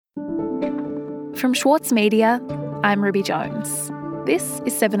From Schwartz Media, I'm Ruby Jones. This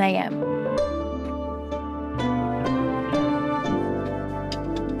is 7am.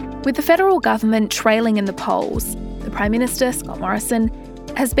 With the federal government trailing in the polls, the Prime Minister, Scott Morrison,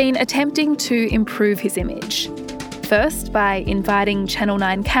 has been attempting to improve his image. First by inviting Channel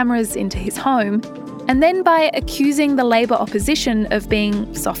 9 cameras into his home, and then by accusing the Labor opposition of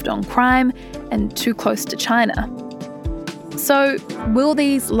being soft on crime and too close to China. So, will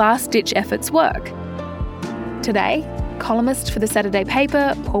these last-ditch efforts work? Today, columnist for the Saturday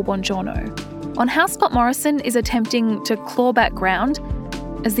paper, Paul Bongiorno, on how Scott Morrison is attempting to claw back ground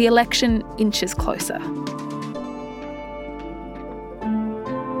as the election inches closer.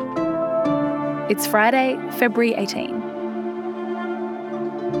 It's Friday, February 18.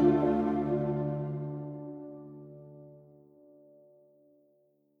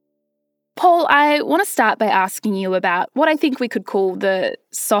 Paul, I want to start by asking you about what I think we could call the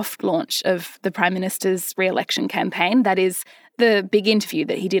soft launch of the Prime Minister's re-election campaign. That is, the big interview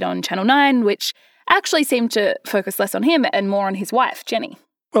that he did on Channel 9, which actually seemed to focus less on him and more on his wife, Jenny.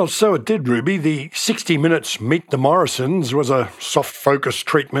 Well, so it did, Ruby. The 60 Minutes Meet the Morrisons was a soft-focused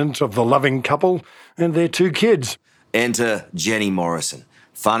treatment of the loving couple and their two kids. Enter Jenny Morrison.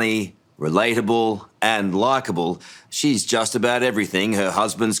 Funny, relatable and likeable. She's just about everything her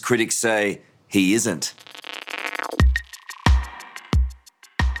husband's critics say he isn't.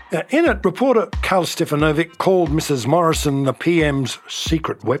 In it, reporter Karl Stefanovic called Mrs Morrison the PM's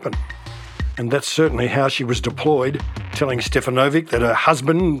secret weapon. And that's certainly how she was deployed, telling Stefanovic that her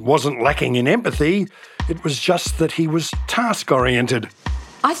husband wasn't lacking in empathy, it was just that he was task-oriented.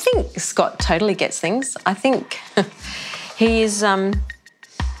 I think Scott totally gets things. I think he's all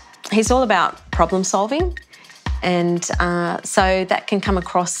about problem solving, and so that can come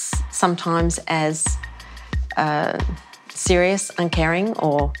across sometimes as serious, uncaring,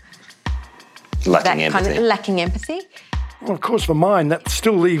 or lacking empathy. Well, of course, for mine, that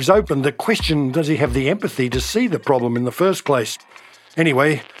still leaves open the question, does he have the empathy to see the problem in the first place?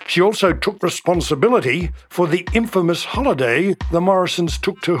 Anyway, she also took responsibility for the infamous holiday the Morrisons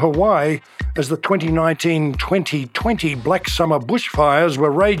took to Hawaii as the 2019-2020 Black Summer bushfires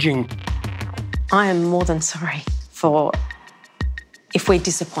were raging. I am more than sorry for if we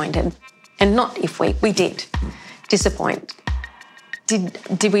disappointed, and not if we did disappoint.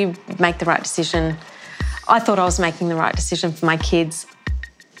 Did we make the right decision? I thought I was making the right decision for my kids.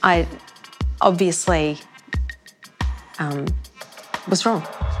 I obviously was wrong.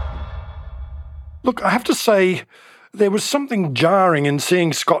 Look, I have to say, there was something jarring in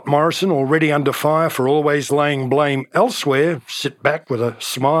seeing Scott Morrison, already under fire for always laying blame elsewhere, sit back with a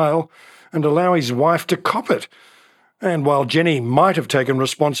smile and allow his wife to cop it. And while Jenny might have taken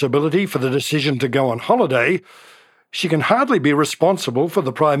responsibility for the decision to go on holiday, she can hardly be responsible for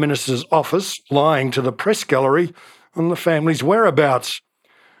the Prime Minister's office lying to the press gallery on the family's whereabouts.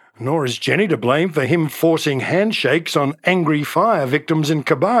 Nor is Jenny to blame for him forcing handshakes on angry fire victims in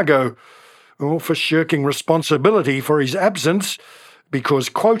Cobargo, or for shirking responsibility for his absence because,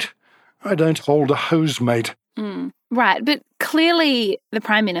 quote, I don't hold a housemate. Right, but clearly the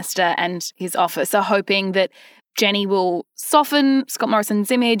Prime Minister and his office are hoping that Jenny will soften Scott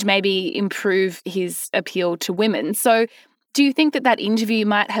Morrison's image, maybe improve his appeal to women. So do you think that that interview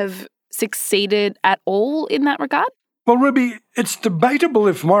might have succeeded at all in that regard? Well, Ruby, it's debatable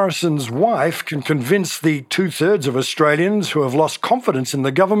if Morrison's wife can convince the 2/3 of Australians who have lost confidence in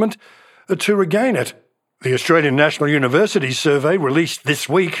the government to regain it. The Australian National University survey released this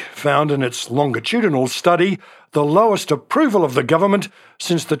week found in its longitudinal study the lowest approval of the government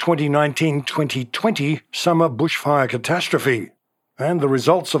since the 2019-2020 summer bushfire catastrophe. And the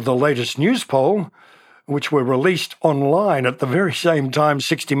results of the latest news poll, which were released online at the very same time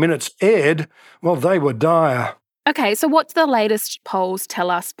 60 Minutes aired, well, they were dire. Okay, so what do the latest polls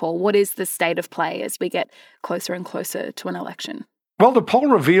tell us, Paul? What is the state of play as we get closer and closer to an election? Well, the poll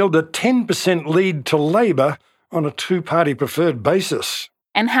revealed a 10% lead to Labor on a two-party preferred basis.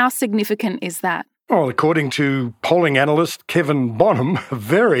 And how significant is that? Well, according to polling analyst Kevin Bonham,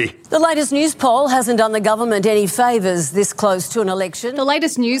 very. The latest news poll hasn't done the government any favours this close to an election. The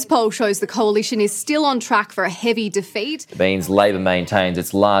latest news poll shows the coalition is still on track for a heavy defeat. It means Labor maintains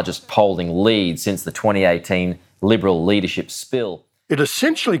its largest polling lead since the 2018 Liberal leadership spill. It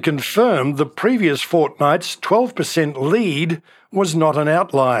essentially confirmed the previous fortnight's 12% lead was not an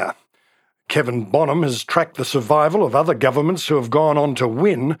outlier. Kevin Bonham has tracked the survival of other governments who have gone on to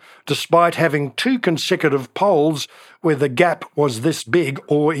win, despite having two consecutive polls where the gap was this big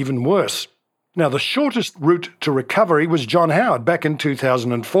or even worse. Now, the shortest route to recovery was John Howard back in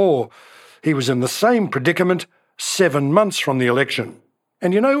 2004. He was in the same predicament 7 months from the election.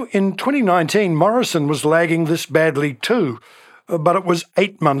 And in 2019, Morrison was lagging this badly too, but it was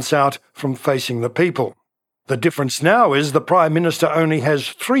 8 months out from facing the people. The difference now is the Prime Minister only has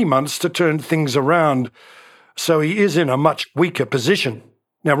 3 months to turn things around, so he is in a much weaker position.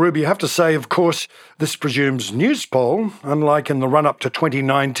 Now, Ruby, you have to say, of course, this presumes Newspoll, unlike in the run-up to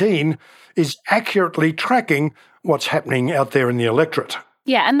 2019, is accurately tracking what's happening out there in the electorate.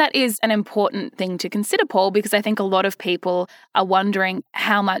 Yeah, and that is an important thing to consider, Paul, because I think a lot of people are wondering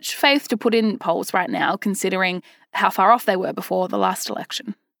how much faith to put in polls right now, considering how far off they were before the last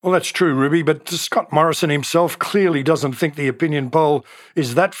election. Well, that's true, Ruby, but Scott Morrison himself clearly doesn't think the opinion poll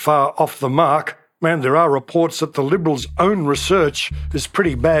is that far off the mark. Man, there are reports that the Liberals' own research is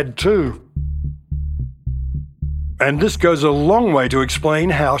pretty bad too. And this goes a long way to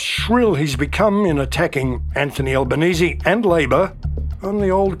explain how shrill he's become in attacking Anthony Albanese and Labor on the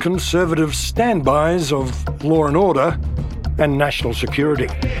old Conservative standbys of law and order and national security.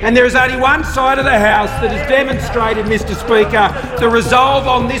 And there is only one side of the House that has demonstrated, Mr Speaker, the resolve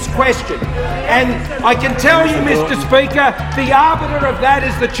on this question. And I can tell you, Mr Speaker, the arbiter of that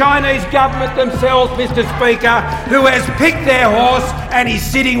is the Chinese government themselves, Mr Speaker, who has picked their horse and he's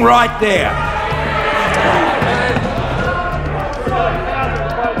sitting right there.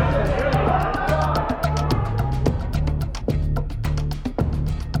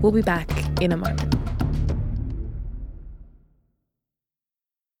 We'll be back in a moment.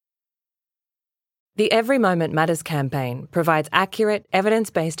 The Every Moment Matters campaign provides accurate,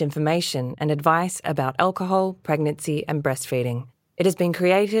 evidence-based information and advice about alcohol, pregnancy and breastfeeding. It has been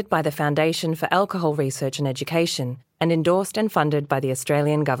created by the Foundation for Alcohol Research and Education and endorsed and funded by the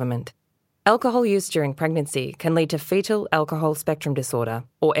Australian Government. Alcohol use during pregnancy can lead to fetal alcohol spectrum disorder,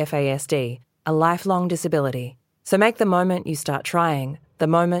 or FASD, a lifelong disability. So make the moment you start trying the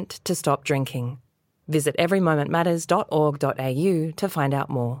moment to stop drinking. Visit everymomentmatters.org.au to find out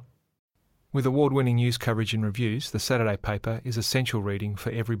more. With award-winning news coverage and reviews, The Saturday Paper is essential reading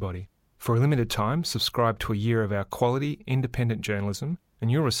for everybody. For a limited time, subscribe to a year of our quality, independent journalism,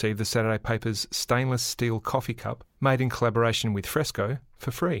 and you'll receive The Saturday Paper's stainless steel coffee cup, made in collaboration with Fresco, for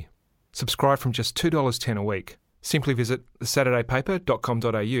free. Subscribe from just $2.10 a week. Simply visit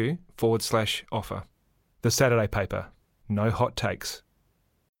thesaturdaypaper.com.au/offer. The Saturday Paper. No hot takes.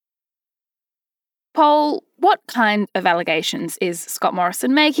 Paul, what kind of allegations is Scott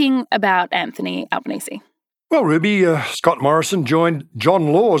Morrison making about Anthony Albanese? Well, Ruby, Scott Morrison joined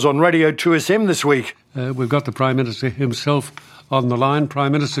John Laws on Radio 2SM this week. We've got the Prime Minister himself on the line.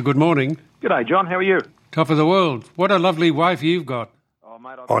 Prime Minister, good morning. G'day, John. How are you? Top of the world. What a lovely wife you've got.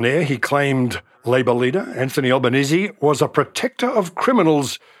 On air, he claimed Labor leader Anthony Albanese was a protector of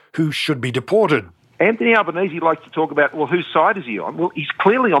criminals who should be deported. Anthony Albanese likes to talk about, well, whose side is he on? Well, he's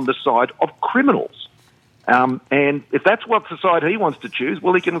clearly on the side of criminals. And if that's what the side he wants to choose,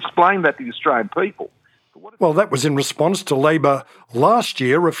 well, he can explain that to the Australian people. Well, that was in response to Labor last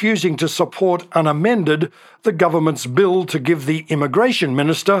year refusing to support unamended the government's bill to give the Immigration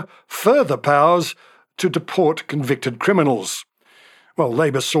Minister further powers to deport convicted criminals. Well,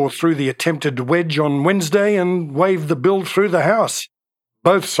 Labor saw through the attempted wedge on Wednesday and waved the bill through the House.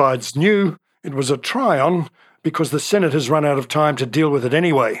 Both sides knew it was a try-on because the Senate has run out of time to deal with it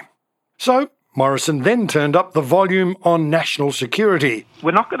anyway. So Morrison then turned up the volume on national security.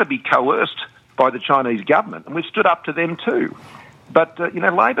 We're not going to be coerced by the Chinese government, and we've stood up to them too. But,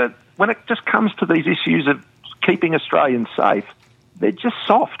 Labor, when it just comes to these issues of keeping Australians safe, they're just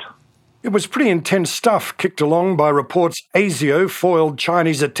soft. It was pretty intense stuff, kicked along by reports ASIO foiled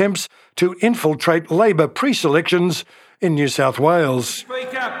Chinese attempts to infiltrate Labor pre-selections in New South Wales.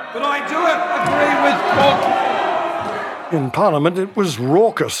 Speaker, but I do agree with... In Parliament, it was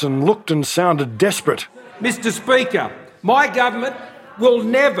raucous and looked and sounded desperate. Mr Speaker, my government will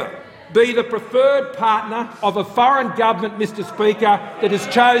never be the preferred partner of a foreign government, Mr Speaker, that has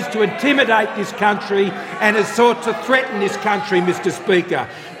chose to intimidate this country and has sought to threaten this country, Mr Speaker.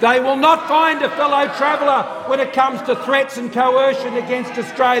 They will not find a fellow traveller when it comes to threats and coercion against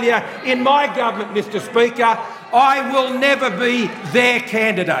Australia in my government, Mr Speaker. I will never be their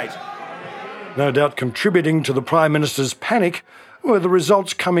candidate. No doubt contributing to the Prime Minister's panic were the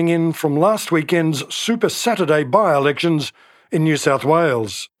results coming in from last weekend's Super Saturday by-elections in New South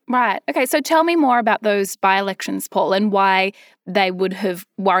Wales. Right. Okay, so tell me more about those by-elections, Paul, and why they would have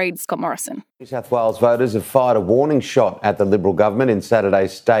worried Scott Morrison. New South Wales voters have fired a warning shot at the Liberal government in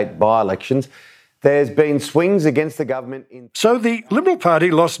Saturday's state by-elections. There's been swings against the government in... So the Liberal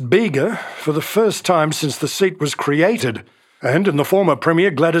Party lost Bega for the first time since the seat was created. And in the former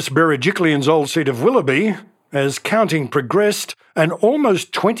Premier Gladys Berejiklian's old seat of Willoughby, as counting progressed, an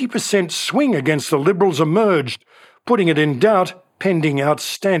almost 20% swing against the Liberals emerged, putting it in doubt pending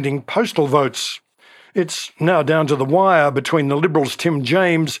outstanding postal votes. It's now down to the wire between the Liberals' Tim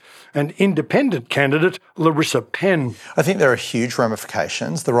James and independent candidate Larissa Penn. I think there are huge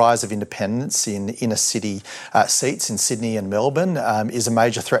ramifications. The rise of independents in inner city seats in Sydney and Melbourne is a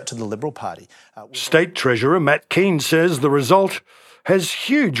major threat to the Liberal Party. State Treasurer Matt Keane says the result has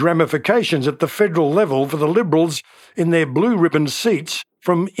huge ramifications at the federal level for the Liberals in their blue ribbon seats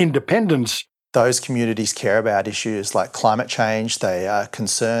from independents. Those communities care about issues like climate change. They are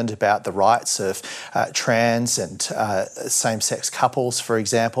concerned about the rights of trans and same-sex couples, for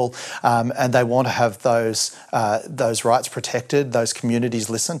example, and they want to have those rights protected, those communities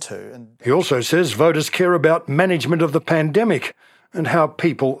listened to. He also says voters care about management of the pandemic and how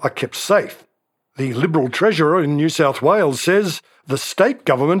people are kept safe. The Liberal Treasurer in New South Wales says the state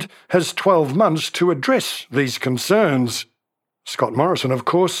government has 12 months to address these concerns. Scott Morrison, of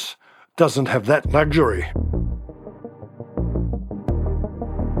course, doesn't have that luxury.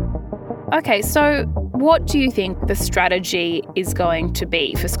 Okay, so what do you think the strategy is going to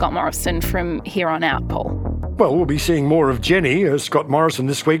be for Scott Morrison from here on out, Paul? Well, we'll be seeing more of Jenny, as Scott Morrison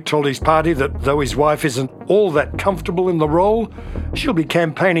this week told his party that though his wife isn't all that comfortable in the role, she'll be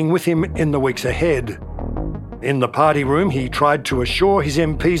campaigning with him in the weeks ahead. In the party room, he tried to assure his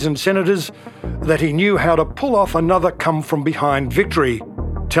MPs and senators that he knew how to pull off another come-from-behind victory,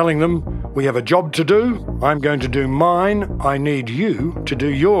 telling them, "We have a job to do, I'm going to do mine, I need you to do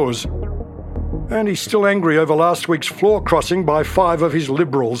yours." And he's still angry over last week's floor crossing by 5 of his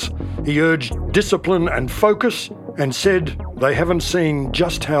Liberals. He urged discipline and focus and said they haven't seen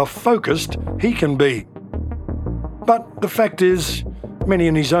just how focused he can be. But the fact is, many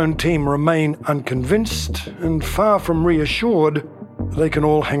in his own team remain unconvinced and far from reassured they can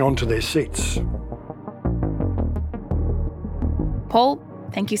all hang on to their seats. Paul,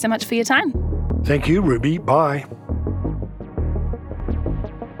 thank you so much for your time. Thank you, Ruby. Bye.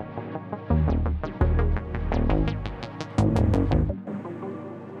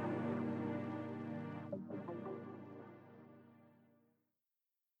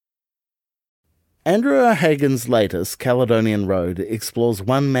 Andrew O'Hagan's latest, Caledonian Road, explores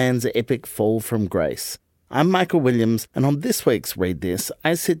one man's epic fall from grace. I'm Michael Williams, and on this week's Read This,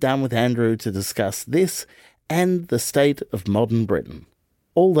 I sit down with Andrew to discuss this and the state of modern Britain.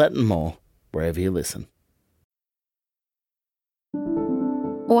 All that and more, wherever you listen.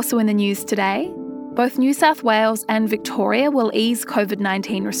 Also in the news today, both New South Wales and Victoria will ease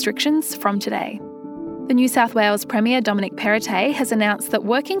COVID-19 restrictions from today. The New South Wales Premier Dominic Perrottet has announced that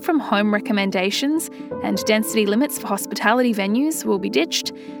working from home recommendations and density limits for hospitality venues will be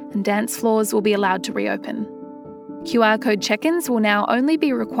ditched and dance floors will be allowed to reopen. QR code check-ins will now only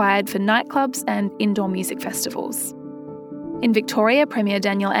be required for nightclubs and indoor music festivals. In Victoria, Premier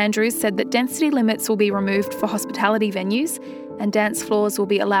Daniel Andrews said that density limits will be removed for hospitality venues and dance floors will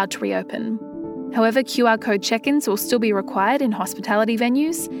be allowed to reopen. However, QR code check-ins will still be required in hospitality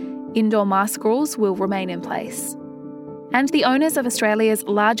venues. Indoor mask rules will remain in place. And the owners of Australia's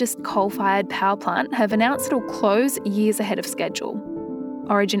largest coal-fired power plant have announced it will close years ahead of schedule.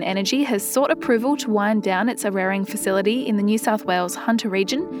 Origin Energy has sought approval to wind down its Eraring facility in the New South Wales Hunter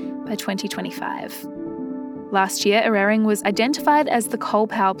region by 2025. Last year, Eraring was identified as the coal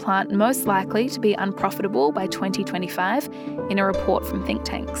power plant most likely to be unprofitable by 2025 in a report from think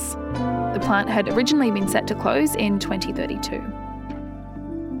tanks. The plant had originally been set to close in 2032.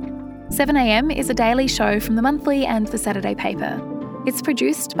 7am is a daily show from The Monthly and The Saturday Paper. It's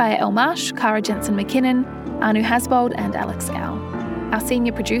produced by Elle Marsh, Cara Jensen-McKinnon, Anu Hasbold and Alex Gow. Our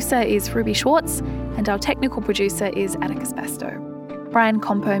senior producer is Ruby Schwartz and our technical producer is Atticus Bastow. Brian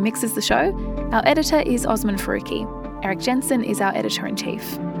Compo mixes the show. Our editor is Osman Faruqi. Eric Jensen is our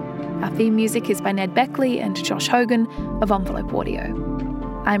editor-in-chief. Our theme music is by Ned Beckley and Josh Hogan of Envelope Audio.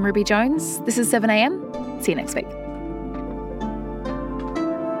 I'm Ruby Jones. This is 7am. See you next week.